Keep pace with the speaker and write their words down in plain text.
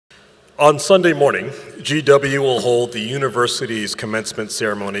On Sunday morning, GW will hold the university's commencement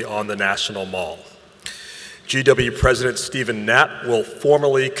ceremony on the National Mall. GW President Stephen Knapp will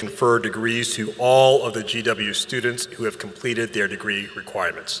formally confer degrees to all of the GW students who have completed their degree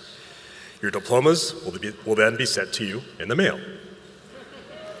requirements. Your diplomas will then be sent to you in the mail.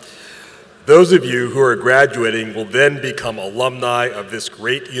 Those of you who are graduating will then become alumni of this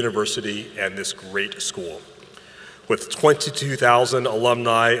great university and this great school. With 22,000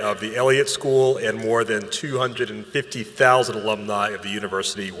 alumni of the Elliott School and more than 250,000 alumni of the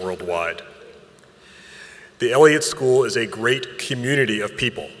university worldwide. The Elliott School is a great community of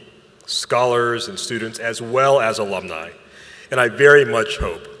people, scholars and students, as well as alumni, and I very much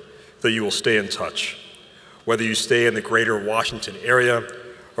hope that you will stay in touch, whether you stay in the greater Washington area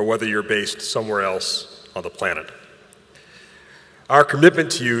or whether you're based somewhere else on the planet. Our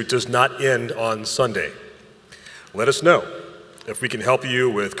commitment to you does not end on Sunday. Let us know if we can help you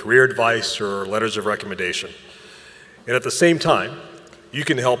with career advice or letters of recommendation. And at the same time, you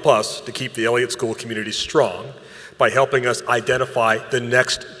can help us to keep the Elliott School community strong by helping us identify the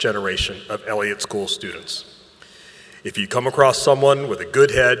next generation of Elliott School students. If you come across someone with a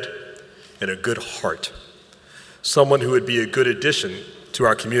good head and a good heart, someone who would be a good addition to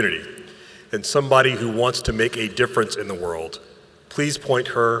our community, and somebody who wants to make a difference in the world, please point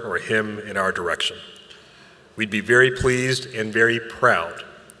her or him in our direction. We'd be very pleased and very proud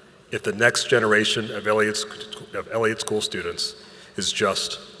if the next generation of Elliott School students is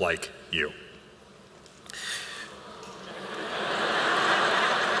just like you.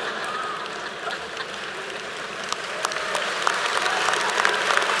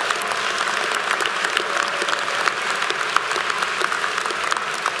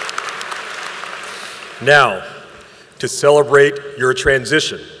 Now, to celebrate your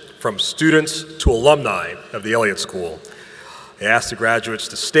transition from students to alumni of the Elliott School, I ask the graduates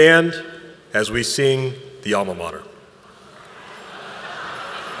to stand as we sing the Alma Mater.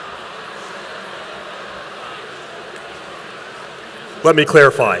 Let me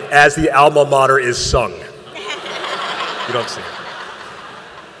clarify, as the Alma Mater is sung. You don't sing it.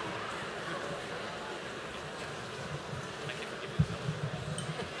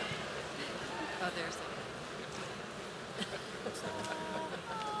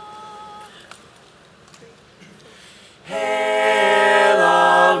 Hail,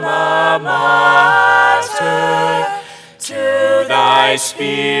 Alma Mater, to thy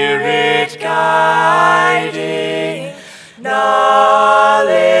spirit guiding,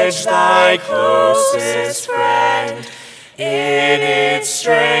 knowledge thy closest friend, in its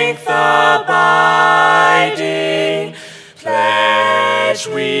strength abiding. Pledge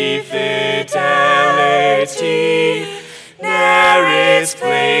we fidelity, ne'er its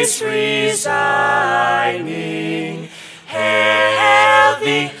place resigning. Hail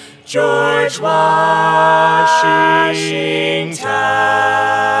thee, George Washington.